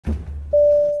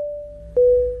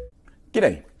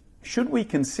G'day. Should we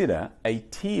consider a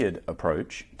tiered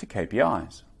approach to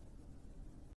KPIs?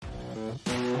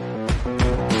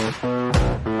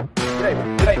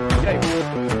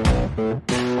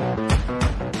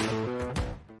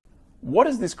 What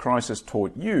has this crisis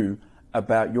taught you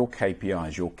about your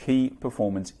KPIs, your key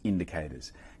performance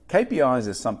indicators? KPIs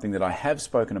is something that I have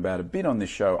spoken about a bit on this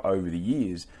show over the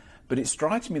years, but it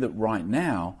strikes me that right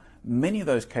now, many of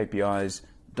those KPIs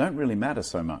don't really matter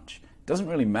so much. It doesn't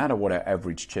really matter what our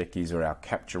average check is or our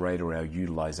capture rate or our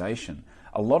utilization.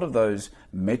 A lot of those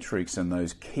metrics and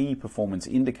those key performance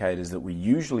indicators that we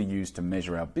usually use to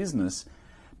measure our business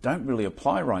don't really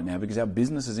apply right now because our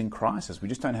business is in crisis. We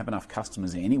just don't have enough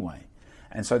customers anyway.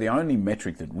 And so the only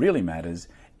metric that really matters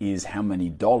is how many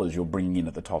dollars you're bringing in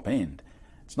at the top end.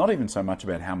 It's not even so much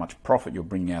about how much profit you're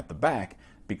bringing out the back,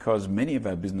 because many of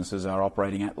our businesses are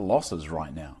operating at losses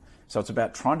right now. So it's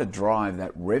about trying to drive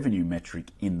that revenue metric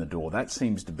in the door. That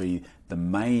seems to be the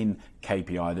main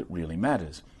KPI that really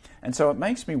matters. And so it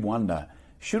makes me wonder,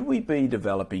 should we be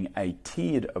developing a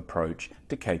tiered approach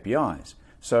to KPIs?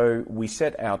 So we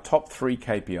set our top 3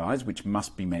 KPIs, which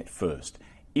must be met first.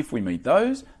 If we meet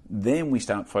those, then we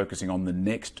start focusing on the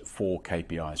next 4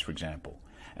 KPIs, for example.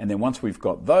 And then once we've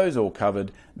got those all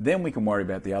covered, then we can worry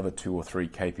about the other 2 or 3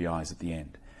 KPIs at the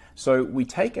end. So we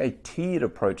take a tiered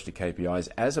approach to KPIs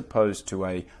as opposed to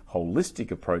a holistic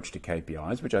approach to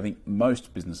KPIs, which I think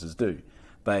most businesses do.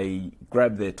 They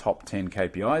grab their top 10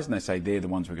 KPIs and they say they're the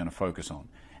ones we're going to focus on.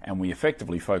 And we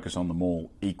effectively focus on them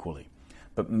all equally.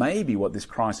 But maybe what this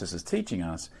crisis is teaching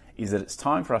us is that it's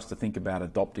time for us to think about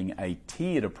adopting a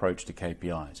tiered approach to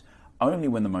KPIs. Only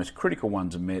when the most critical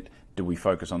ones are met do we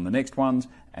focus on the next ones,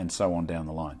 and so on down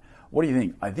the line. What do you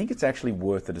think? I think it's actually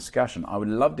worth a discussion. I would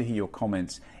love to hear your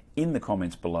comments in the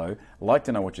comments below. I'd like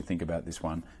to know what you think about this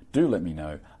one. Do let me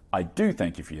know. I do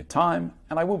thank you for your time,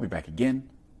 and I will be back again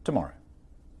tomorrow.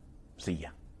 See ya.